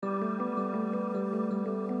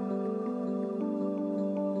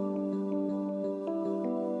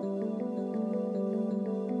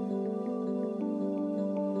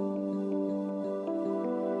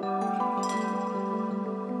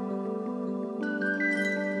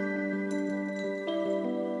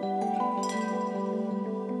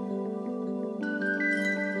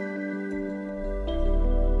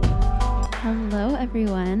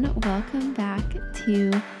everyone. Welcome back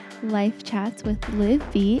to Life Chats with Liv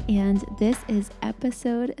B, and this is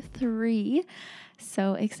episode 3.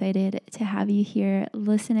 So excited to have you here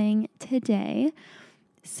listening today.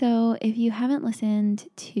 So if you haven't listened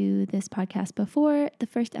to this podcast before, the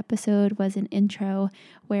first episode was an intro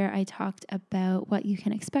where I talked about what you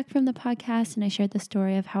can expect from the podcast, and I shared the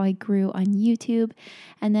story of how I grew on YouTube.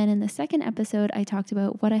 And then in the second episode, I talked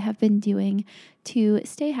about what I have been doing to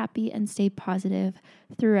stay happy and stay positive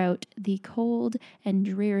throughout the cold and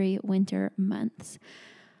dreary winter months.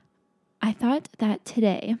 I thought that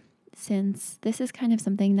today, since this is kind of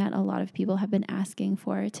something that a lot of people have been asking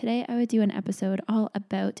for, today I would do an episode all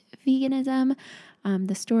about veganism,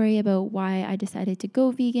 the story about why I decided to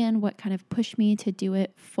go vegan, what kind of pushed me to do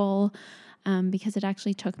it full, because it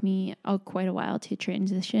actually took me quite a while to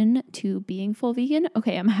transition to being full vegan.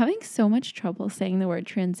 Okay, I'm having so much trouble saying the word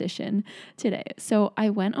transition today. So I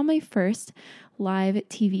went on my first live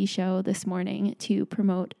TV show this morning to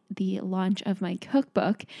promote the launch of my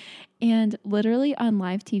cookbook. And literally on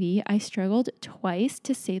live TV, I struggled twice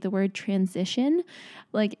to say the word transition.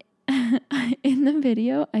 Like in the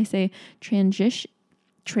video, I say transition.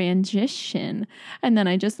 And then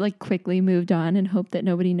I just quickly moved on and hoped that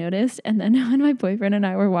nobody noticed. And then when my boyfriend and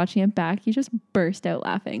I were watching it back, he just burst out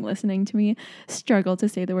laughing, listening to me struggle to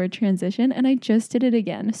say the word transition. And I just did it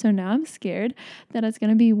again. So now I'm scared that it's going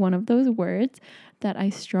to be one of those words that I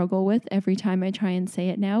struggle with every time I try and say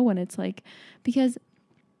it now, when it's because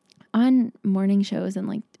on morning shows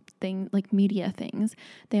and media things,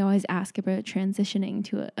 they always ask about transitioning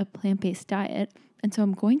to a plant-based diet. And so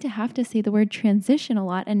I'm going to have to say the word transition a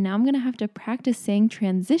lot. And now I'm going to have to practice saying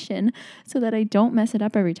transition so that I don't mess it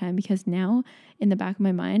up every time. Because now in the back of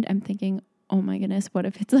my mind, I'm thinking, oh my goodness, what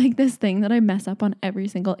if it's this thing that I mess up on every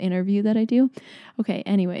single interview that I do? Okay,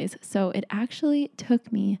 anyways, so it actually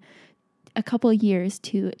took me a couple years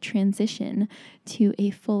to transition to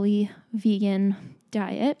a fully vegan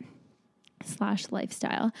diet /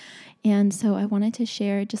 lifestyle. And so I wanted to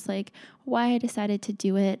share just why I decided to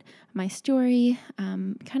do it, my story,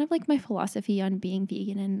 kind of my philosophy on being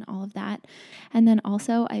vegan and all of that. And then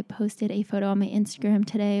also I posted a photo on my Instagram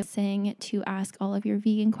today saying to ask all of your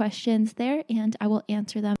vegan questions there, and I will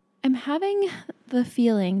answer them. I'm having the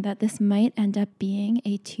feeling that this might end up being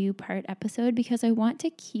a 2-part episode because I want to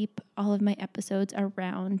keep all of my episodes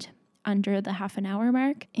around under the half an hour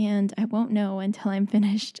mark, and I won't know until I'm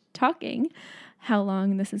finished talking how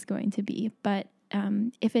long this is going to be. But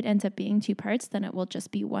if it ends up being 2 parts, then it will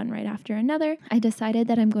just be one right after another. I decided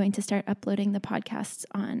that I'm going to start uploading the podcasts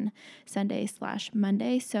on Sunday /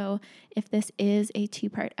 Monday. So if this is a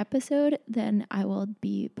 2-part episode, then I will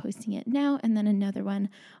be posting it now and then another one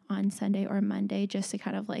on Sunday or Monday, just to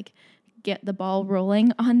kind of get the ball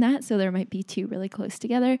rolling on that. So there might be 2 really close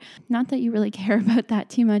together. Not that you really care about that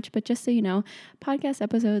too much, but just so you know, podcast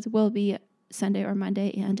episodes will be Sunday or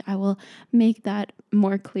Monday, and I will make that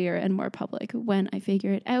more clear and more public when I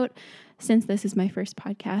figure it out. Since this is my first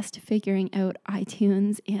podcast, figuring out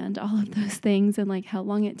iTunes and all of those things and how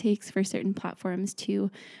long it takes for certain platforms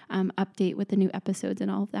to update with the new episodes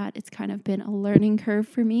and all of that, it's kind of been a learning curve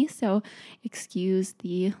for me. So excuse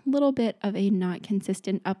the little bit of a not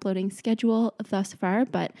consistent uploading schedule thus far,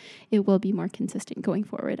 but it will be more consistent going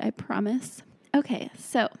forward, I promise. Okay,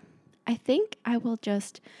 so I think I will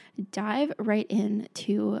just dive right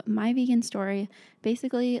into my vegan story,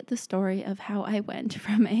 basically the story of how I went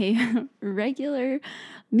from a regular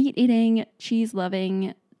meat-eating,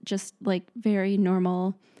 cheese-loving, just very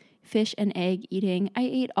normal fish and egg eating. I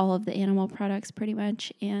ate all of the animal products pretty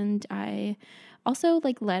much, and I also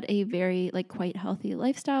led a very quite healthy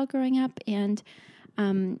lifestyle growing up, and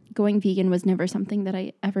going vegan was never something that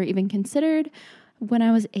I ever even considered. When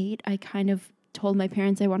I was 8, I kind of told my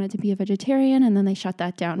parents I wanted to be a vegetarian, and then they shut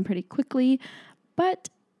that down pretty quickly. But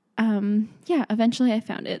eventually I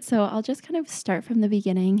found it. So I'll just kind of start from the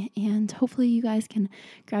beginning, and hopefully you guys can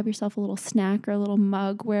grab yourself a little snack or a little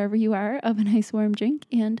mug wherever you are of a nice warm drink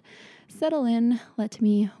and settle in. Let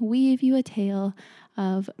me weave you a tale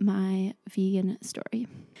of my vegan story.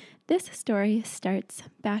 This story starts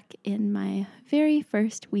back in my very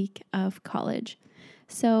first week of college.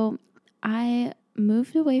 So I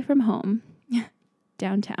moved away from home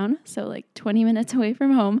downtown, so 20 minutes away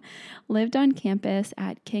from home, lived on campus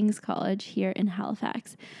at King's College here in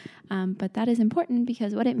Halifax. But that is important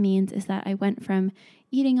because what it means is that I went from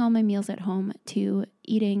eating all my meals at home to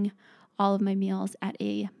eating all of my meals at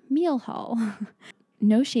a meal hall.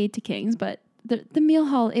 No shade to King's, but the meal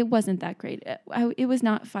hall, it wasn't that great. It was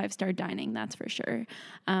not 5-star dining, that's for sure.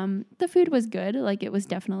 The food was good, it was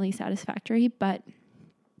definitely satisfactory, but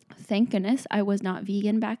Thank goodness I was not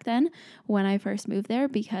vegan back then when I first moved there,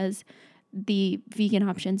 because the vegan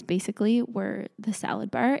options basically were the salad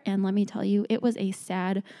bar. And let me tell you, it was a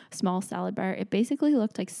sad small salad bar. It basically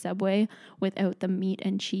looked like Subway without the meat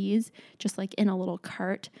and cheese, just like in a little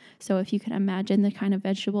cart. So if you can imagine the kind of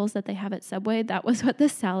vegetables that they have at Subway, that was what the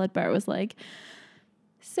salad bar was like.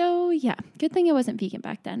 So yeah, good thing it wasn't vegan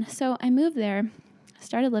back then. So I moved there,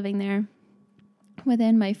 started living there.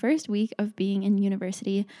 Within my first week of being in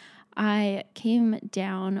university, I came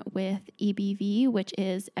down with EBV, which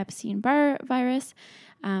is Epstein-Barr virus,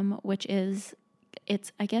 which is,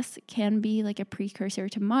 I guess, can be like a precursor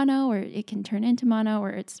to mono, or it can turn into mono,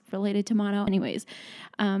 or it's related to mono. Anyways,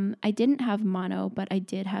 I didn't have mono, but I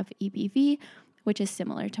did have EBV, which is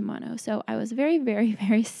similar to mono. So I was very, very,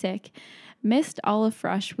 very sick, missed all of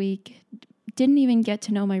Frosh Week, didn't even get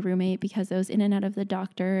to know my roommate because I was in and out of the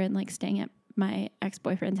doctor and like staying at my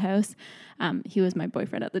ex-boyfriend's house. He was my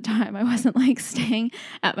boyfriend at the time. I wasn't like staying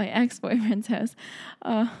at my ex-boyfriend's house.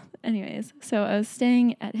 Anyways, so I was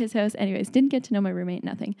staying at his house. Anyways, didn't get to know my roommate,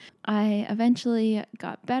 nothing. I eventually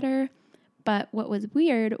got better, but what was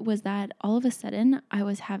weird was that all of a sudden I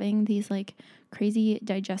was having these like crazy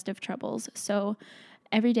digestive troubles. So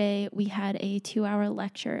every day we had a 2-hour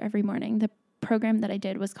lecture every morning. The program that I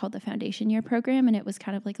did was called the Foundation Year program, and it was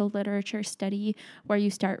kind of like a literature study where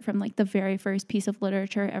you start from like the very first piece of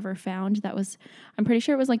literature ever found. That was, I'm pretty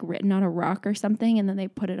sure it was like written on a rock or something, and then they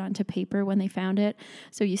put it onto paper when they found it.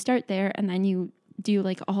 So you start there and then you do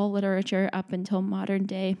like all literature up until modern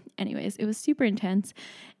day. Anyways, it was super intense.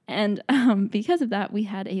 And because of that, we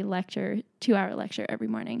had a lecture, 2-hour lecture every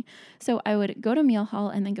morning. So I would go to meal hall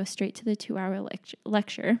and then go straight to the 2-hour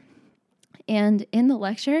lecture. And in the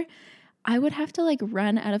lecture, I would have to like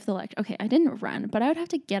run out of the lecture. Okay, I didn't run, but I would have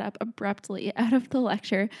to get up abruptly out of the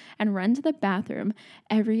lecture and run to the bathroom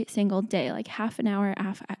every single day, like half an hour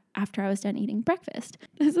after I was done eating breakfast.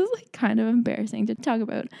 This is like kind of embarrassing to talk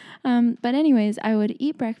about. But anyways, I would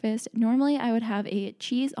eat breakfast. Normally I would have a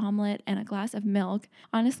cheese omelet and a glass of milk.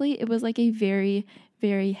 Honestly, it was like a very,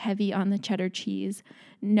 very heavy on the cheddar cheese,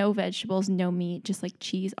 no vegetables, no meat, just like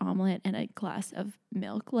cheese omelet and a glass of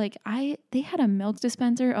milk. Like they had a milk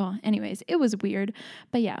dispenser. Oh, anyways, it was weird,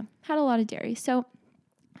 but yeah, had a lot of dairy. So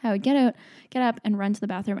I would get up and run to the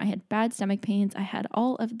bathroom. I had bad stomach pains. I had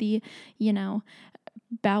all of the,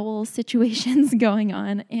 bowel situations going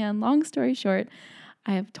on. And long story short,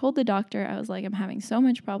 I have told the doctor, I was like, I'm having so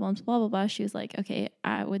much problems, blah, blah, blah. She was like, okay,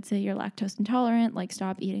 I would say you're lactose intolerant, like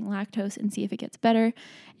stop eating lactose and see if it gets better.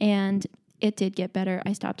 And it did get better.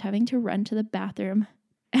 I stopped having to run to the bathroom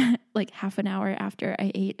like half an hour after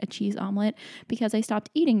I ate a cheese omelet because I stopped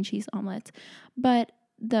eating cheese omelets. But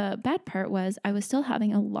the bad part was I was still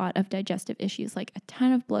having a lot of digestive issues, like a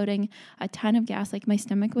ton of bloating, a ton of gas. Like my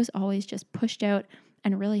stomach was always just pushed out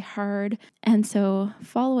and really hard. And so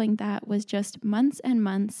following that was just months and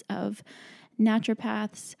months of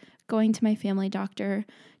naturopaths, going to my family doctor,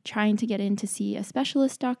 trying to get in to see a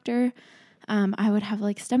specialist doctor. I would have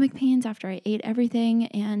like stomach pains after I ate everything.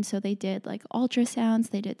 And so they did like ultrasounds,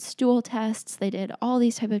 they did stool tests, they did all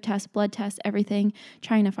these type of tests, blood tests, everything,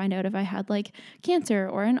 trying to find out if I had like cancer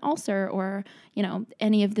or an ulcer or,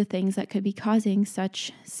 any of the things that could be causing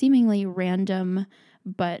such seemingly random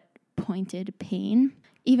but pointed pain.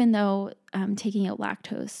 Even though taking out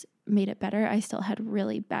lactose made it better, I still had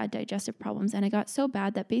really bad digestive problems. And it got so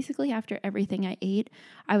bad that basically after everything I ate,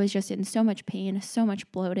 I was just in so much pain, so much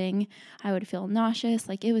bloating. I would feel nauseous.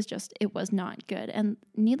 Like it was not good. And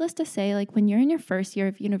needless to say, like when you're in your first year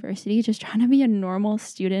of university, just trying to be a normal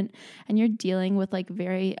student and you're dealing with like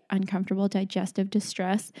very uncomfortable digestive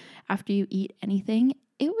distress after you eat anything,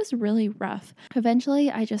 it was really rough.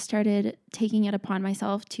 Eventually, I just started taking it upon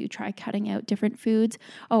myself to try cutting out different foods.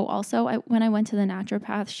 Oh, also, when I went to the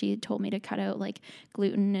naturopath, she had told me to cut out like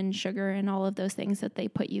gluten and sugar and all of those things that they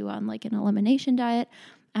put you on like an elimination diet.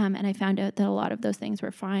 And I found out that a lot of those things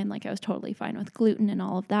were fine. Like I was totally fine with gluten and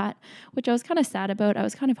all of that, which I was kind of sad about. I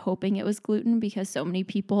was kind of hoping it was gluten because so many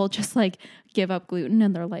people just like give up gluten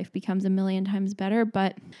and their life becomes a million times better.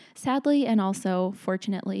 But sadly, and also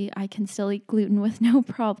fortunately, I can still eat gluten with no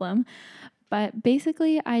problem. But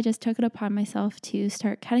basically, I just took it upon myself to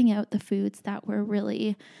start cutting out the foods that were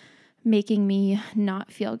really making me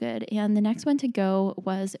not feel good. And the next one to go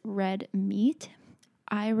was red meat.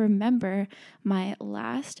 I remember my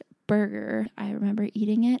last burger, I remember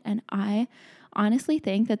eating it and I honestly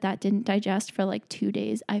think that didn't digest for like 2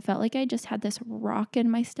 days. I felt like I just had this rock in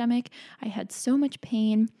my stomach. I had so much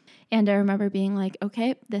pain. And I remember being like,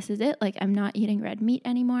 okay, this is it. Like, I'm not eating red meat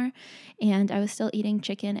anymore. And I was still eating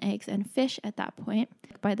chicken, eggs, and fish at that point.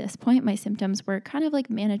 By this point, my symptoms were kind of like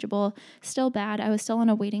manageable, still bad. I was still on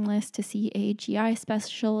a waiting list to see a GI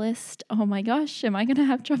specialist. Oh my gosh, am I going to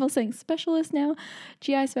have trouble saying specialist now?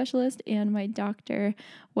 GI specialist. And my doctor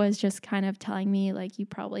was just kind of telling me, like, you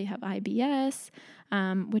probably have IBS,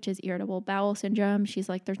 which is irritable bowel syndrome. She's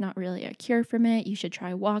like, there's not really a cure from it. You should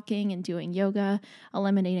try walking and doing yoga,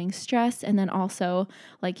 eliminating stress. And then also,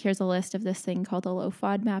 like, here's a list of this thing called a low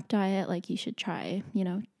FODMAP diet. Like, you should try,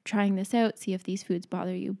 trying this out, see if these foods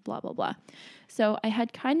bother you, blah, blah, blah. So I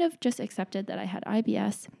had kind of just accepted that I had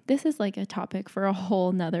IBS. This is like a topic for a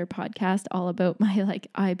whole nother podcast all about my like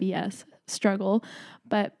IBS struggle.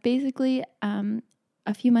 But basically,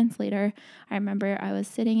 a few months later, I remember I was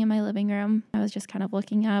sitting in my living room. I was just kind of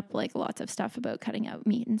looking up like lots of stuff about cutting out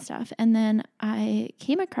meat and stuff. And then I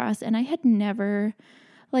came across, and I had never,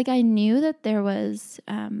 like, I knew that there was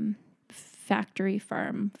factory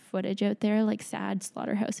farm footage out there, like sad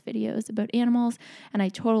slaughterhouse videos about animals, and I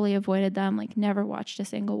totally avoided them, like never watched a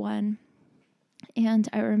single one. And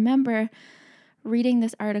I remember reading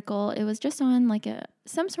this article. It was just on like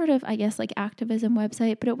some sort of, I guess, like activism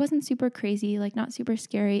website, but it wasn't super crazy, like not super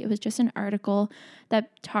scary. It was just an article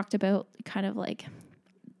that talked about kind of like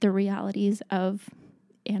the realities of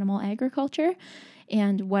animal agriculture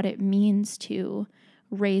and what it means to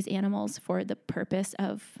raise animals for the purpose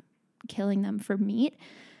of killing them for meat.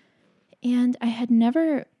 And I had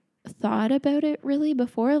never thought about it really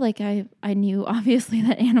before. Like I knew obviously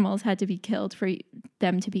that animals had to be killed for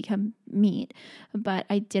them to become meat, but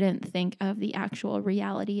I didn't think of the actual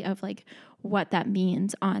reality of like what that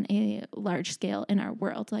means on a large scale in our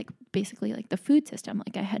world, like basically like the food system.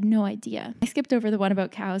 Like I had no idea. I skipped over the one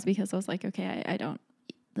about cows because I was like, okay, I don't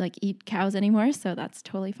like eat cows anymore, so that's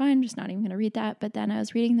totally fine. I'm just not even going to read that. But then I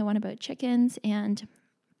was reading the one about chickens, and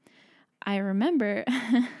I remember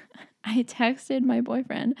I texted my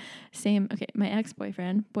boyfriend, my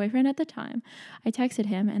ex-boyfriend, boyfriend at the time. I texted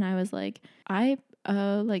him and I was like, I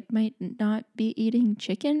might not be eating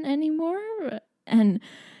chicken anymore. And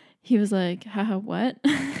he was like, haha, what?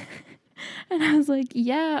 And I was like,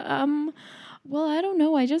 yeah, well, I don't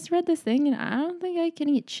know. I just read this thing and I don't think I can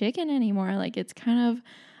eat chicken anymore. Like, it's kind of,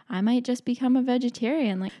 I might just become a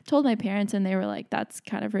vegetarian. Like, told my parents, and they were like, that's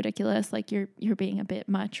kind of ridiculous. Like, you're being a bit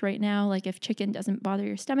much right now. Like, if chicken doesn't bother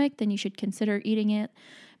your stomach, then you should consider eating it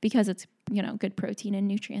because it's, good protein and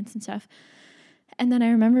nutrients and stuff. And then I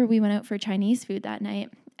remember we went out for Chinese food that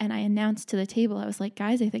night, and I announced to the table, I was like,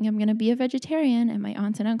 guys, I think I'm going to be a vegetarian. And my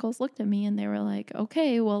aunts and uncles looked at me and they were like,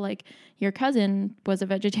 okay, well, like, your cousin was a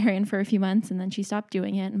vegetarian for a few months and then she stopped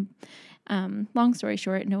doing it. And long story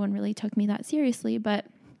short, no one really took me that seriously, but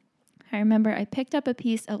I remember I picked up a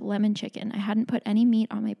piece of lemon chicken. I hadn't put any meat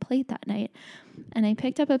on my plate that night. And I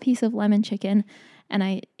picked up a piece of lemon chicken and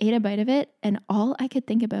I ate a bite of it. And all I could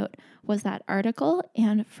think about was that article.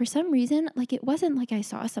 And for some reason, like, it wasn't like I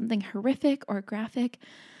saw something horrific or graphic,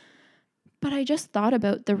 but I just thought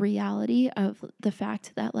about the reality of the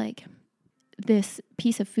fact that, like, this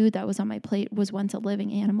piece of food that was on my plate was once a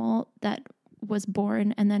living animal that was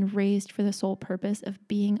born and then raised for the sole purpose of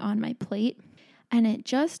being on my plate. And it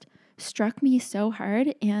just struck me so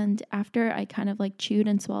hard. And after I kind of like chewed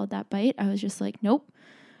and swallowed that bite, I was just like, nope,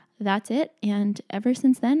 that's it. And ever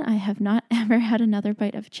since then, I have not ever had another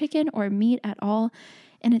bite of chicken or meat at all.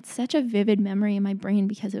 And it's such a vivid memory in my brain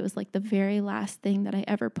because it was like the very last thing that I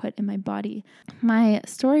ever put in my body. My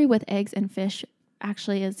story with eggs and fish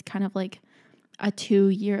actually is kind of like a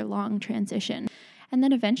 2-year-long transition. And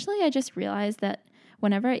then eventually I just realized that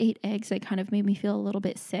whenever I ate eggs, it kind of made me feel a little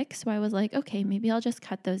bit sick. So I was like, okay, maybe I'll just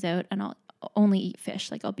cut those out and I'll only eat fish.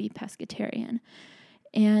 Like, I'll be pescatarian.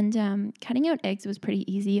 And cutting out eggs was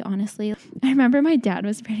pretty easy, honestly. I remember my dad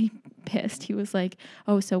was pretty pissed. He was like,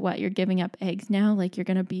 oh, so what? You're giving up eggs now? Like, you're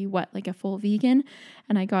going to be what? Like a full vegan?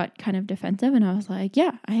 And I got kind of defensive and I was like,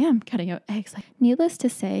 yeah, I am cutting out eggs. Like, needless to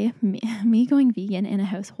say, me going vegan in a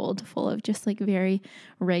household full of just like very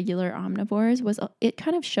regular omnivores it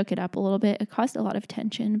kind of shook it up a little bit. It caused a lot of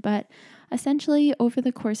tension, but essentially over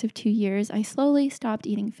the course of 2 years, I slowly stopped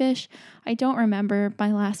eating fish. I don't remember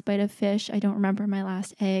my last bite of fish. I don't remember my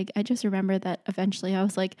last egg. I just remember that eventually I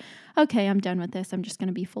was like, okay, I'm done with this. I'm just going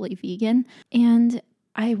to be fully vegan. And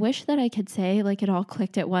I wish that I could say like it all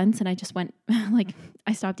clicked at once and I just went like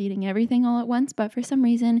I stopped eating everything all at once. But for some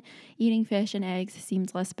reason, eating fish and eggs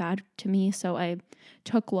seems less bad to me. So I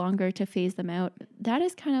took longer to phase them out. That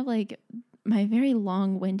is kind of like my very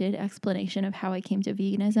long-winded explanation of how I came to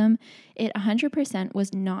veganism, it 100%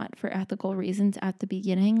 was not for ethical reasons at the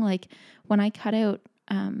beginning. Like when I cut out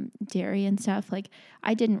dairy and stuff, like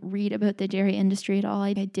I didn't read about the dairy industry at all.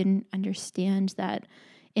 I didn't understand that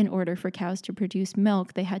in order for cows to produce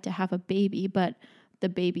milk, they had to have a baby, but the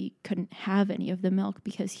baby couldn't have any of the milk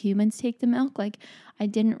because humans take the milk. Like I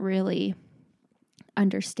didn't really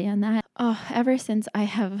understand that. Oh, ever since I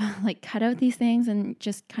have like cut out these things and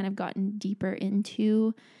just kind of gotten deeper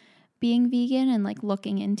into being vegan and like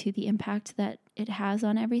looking into the impact that it has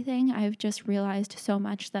on everything, I've just realized so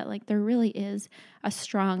much that like there really is a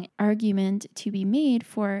strong argument to be made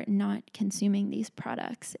for not consuming these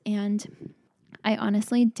products. And I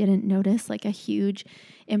honestly didn't notice like a huge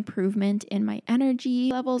improvement in my energy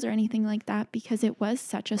levels or anything like that because it was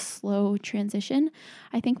such a slow transition.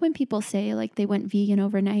 I think when people say like they went vegan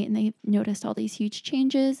overnight and they noticed all these huge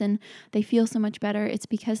changes and they feel so much better, it's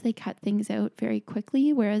because they cut things out very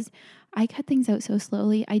quickly, whereas I cut things out so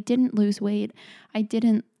slowly. I didn't lose weight. I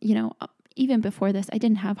didn't, even before this, I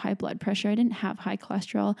didn't have high blood pressure. I didn't have high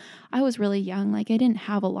cholesterol. I was really young. Like I didn't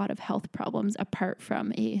have a lot of health problems apart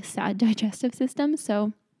from a sad digestive system.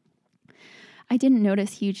 So I didn't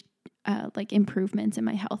notice huge like improvements in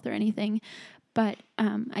my health or anything. But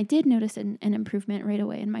I did notice an improvement right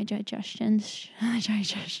away in my digestion.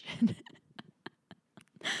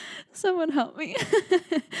 Someone help me.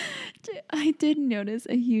 I did notice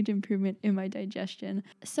a huge improvement in my digestion.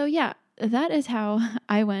 So yeah, that is how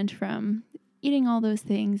I went from eating all those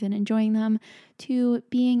things and enjoying them to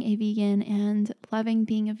being a vegan and loving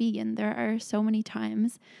being a vegan. There are so many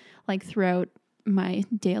times like throughout my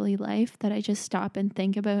daily life that I just stop and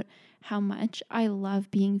think about how much I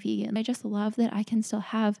love being vegan. I just love that I can still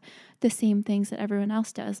have the same things that everyone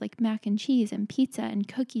else does, like mac and cheese and pizza and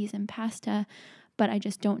cookies and pasta, but I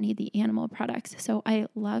just don't need the animal products. So I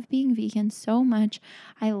love being vegan so much.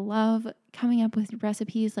 I love coming up with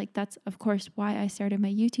recipes. Like that's, of course, why I started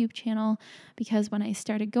my YouTube channel, because when I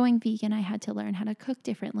started going vegan, I had to learn how to cook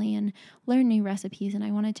differently and learn new recipes, and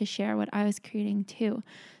I wanted to share what I was creating too.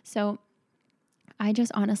 So I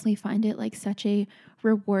just honestly find it like such a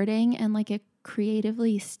rewarding and like a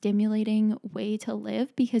creatively stimulating way to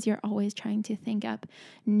live because you're always trying to think up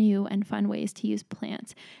new and fun ways to use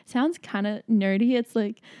plants. Sounds kind of nerdy. It's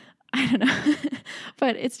like, I don't know,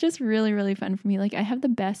 but it's just really, really fun for me. Like I have the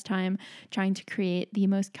best time trying to create the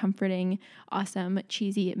most comforting, awesome,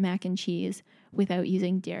 cheesy mac and cheese without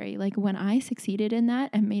using dairy. Like when I succeeded in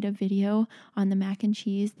that and made a video on the mac and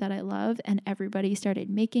cheese that I love and everybody started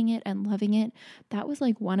making it and loving it, that was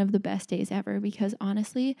like one of the best days ever because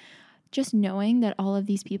honestly, just knowing that all of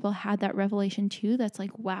these people had that revelation too, that's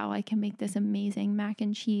like, wow, I can make this amazing mac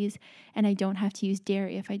and cheese and I don't have to use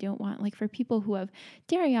dairy if I don't want. Like for people who have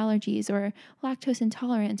dairy allergies or lactose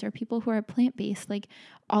intolerance or people who are plant-based, like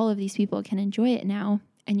all of these people can enjoy it now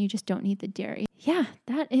and you just don't need the dairy. Yeah,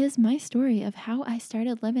 that is my story of how I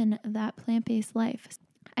started living that plant-based life.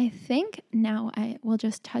 I think now I will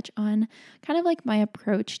just touch on kind of like my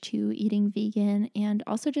approach to eating vegan and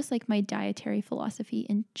also just like my dietary philosophy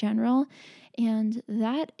in general. And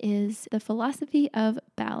that is the philosophy of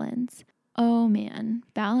balance. Oh man,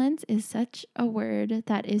 balance is such a word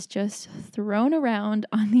that is just thrown around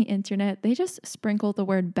on the internet. They just sprinkle the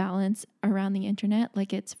word balance around the internet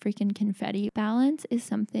like it's freaking confetti. Balance is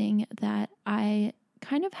something that I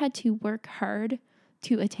kind of had to work hard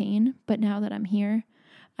to attain, but now that I'm here,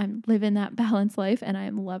 I'm living that balanced life and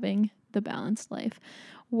I'm loving the balanced life.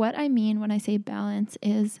 What I mean when I say balance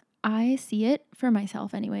is I see it for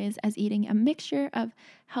myself anyways as eating a mixture of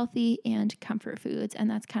healthy and comfort foods. And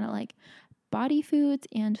that's kind of like body foods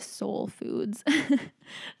and soul foods.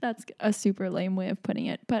 That's a super lame way of putting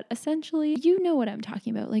it. But essentially, you know what I'm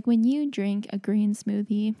talking about. Like when you drink a green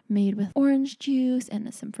smoothie made with orange juice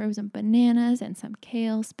and some frozen bananas and some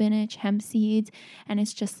kale, spinach, hemp seeds, and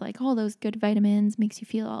it's just like all those good vitamins, makes you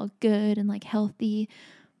feel all good and like healthy.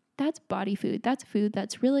 That's body food. That's food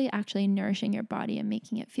that's really actually nourishing your body and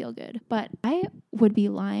making it feel good. But I would be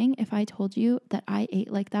lying if I told you that I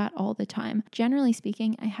ate like that all the time. Generally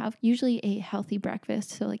speaking, I have usually a healthy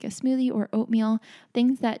breakfast, so like a smoothie or oatmeal,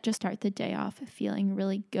 things that just start the day off feeling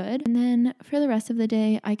really good. And then for the rest of the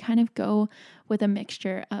day, I kind of go with a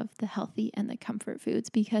mixture of the healthy and the comfort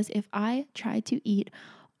foods, because if I try to eat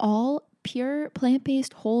all pure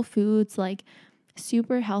plant-based whole foods, like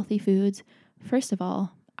super healthy foods, first of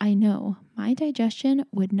all, I know my digestion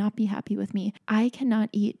would not be happy with me. I cannot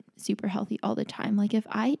eat super healthy all the time. Like if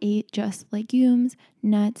I ate just legumes,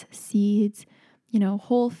 nuts, seeds,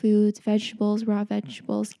 whole foods, vegetables, raw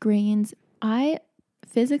vegetables, grains, I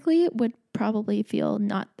physically would probably feel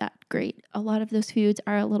not that great. A lot of those foods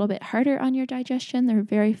are a little bit harder on your digestion. They're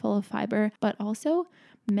very full of fiber, but also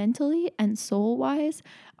mentally and soul-wise,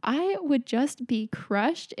 I would just be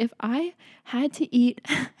crushed if I had to eat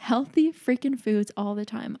healthy freaking foods all the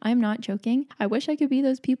time. I'm not joking. I wish I could be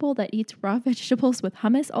those people that eats raw vegetables with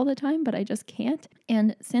hummus all the time, but I just can't.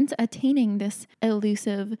 And since attaining this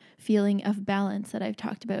elusive feeling of balance that I've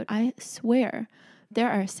talked about, I swear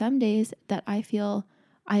there are some days that I feel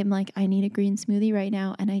I'm like, I need a green smoothie right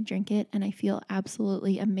now, and I drink it and I feel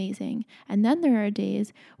absolutely amazing. And then there are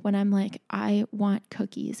days when I'm like, I want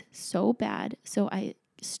cookies so bad. So I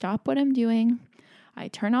stop what I'm doing. I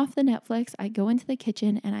turn off the Netflix, I go into the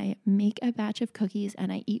kitchen and I make a batch of cookies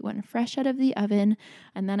and I eat one fresh out of the oven.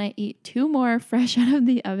 And then I eat 2 more fresh out of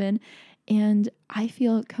the oven. And I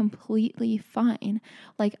feel completely fine.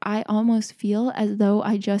 Like I almost feel as though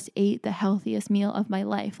I just ate the healthiest meal of my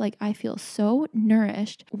life. Like I feel so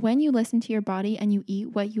nourished. When you listen to your body and you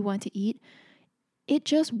eat what you want to eat, it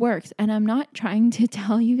just works. And I'm not trying to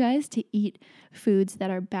tell you guys to eat foods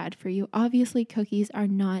that are bad for you. Obviously, cookies are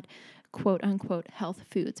not quote unquote health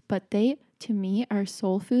foods, but they, to me, are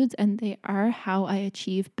soul foods and they are how I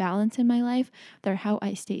achieve balance in my life. They're how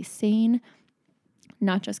I stay sane.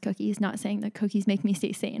 Not just cookies, not saying that cookies make me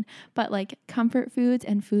stay sane, but like comfort foods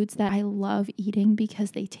and foods that I love eating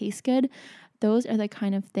because they taste good. Those are the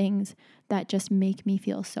kind of things that just make me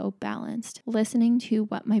feel so balanced. Listening to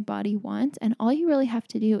what my body wants, and all you really have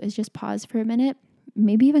to do is just pause for a minute,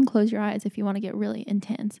 maybe even close your eyes if you want to get really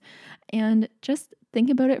intense, and just think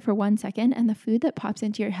about it for 1 second. And the food that pops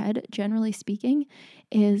into your head, generally speaking,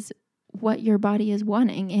 is what your body is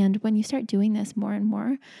wanting. And when you start doing this more and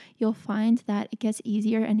more, you'll find that it gets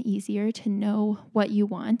easier and easier to know what you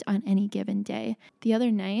want on any given day. The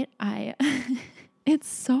other night, it's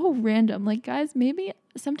so random. Like, guys, maybe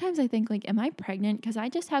sometimes I think like, am I pregnant? Because I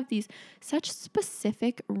just have these such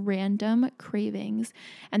specific random cravings.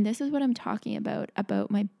 And this is what I'm talking about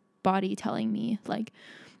my body telling me like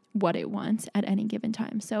what it wants at any given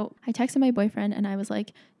time. So I texted my boyfriend and I was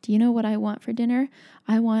like, do you know what I want for dinner?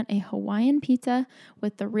 I want a Hawaiian pizza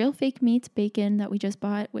with the Real Fake Meats bacon that we just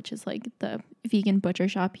bought, which is like the vegan butcher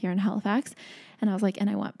shop here in Halifax. And I was like, and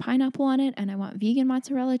I want pineapple on it, and I want vegan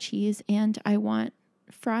mozzarella cheese, and I want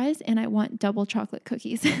fries, and I want double chocolate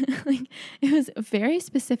cookies. Like, it was very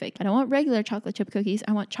specific. I don't want regular chocolate chip cookies.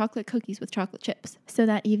 I want chocolate cookies with chocolate chips. So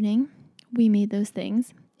that evening we made those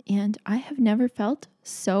things. And I have never felt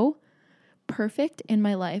so perfect in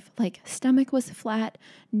my life. Like, stomach was flat,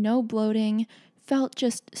 no bloating, felt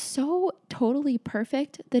just so totally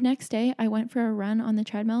perfect. The next day I went for a run on the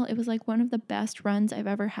treadmill. It was like one of the best runs I've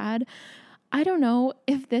ever had. I don't know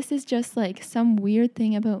if this is just like some weird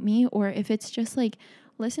thing about me, or if it's just like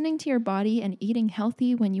listening to your body and eating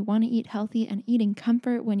healthy when you want to eat healthy and eating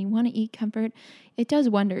comfort when you want to eat comfort. It does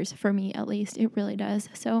wonders for me, at least. It really does.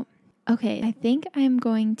 So okay, I think I'm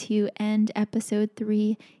going to end episode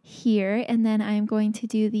 3 here, and then I'm going to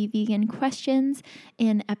do the vegan questions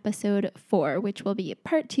in episode 4, which will be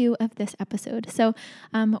part 2 of this episode. So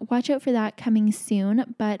watch out for that coming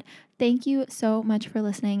soon, but thank you so much for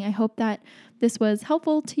listening. I hope that this was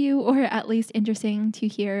helpful to you, or at least interesting to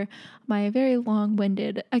hear my very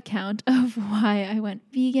long-winded account of why I went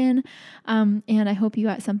vegan. And I hope you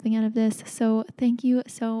got something out of this. So thank you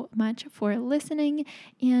so much for listening,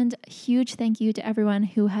 and huge thank you to everyone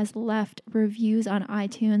who has left reviews on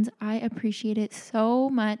iTunes. I appreciate it so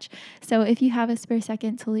much. So if you have a spare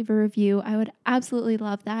second to leave a review, I would absolutely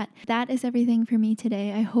love that. That is everything for me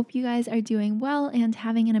today. I hope you guys are doing well and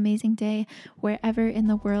having an amazing day wherever in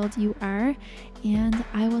the world you are. And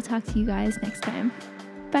I will talk to you guys next time.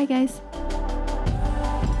 Bye, guys.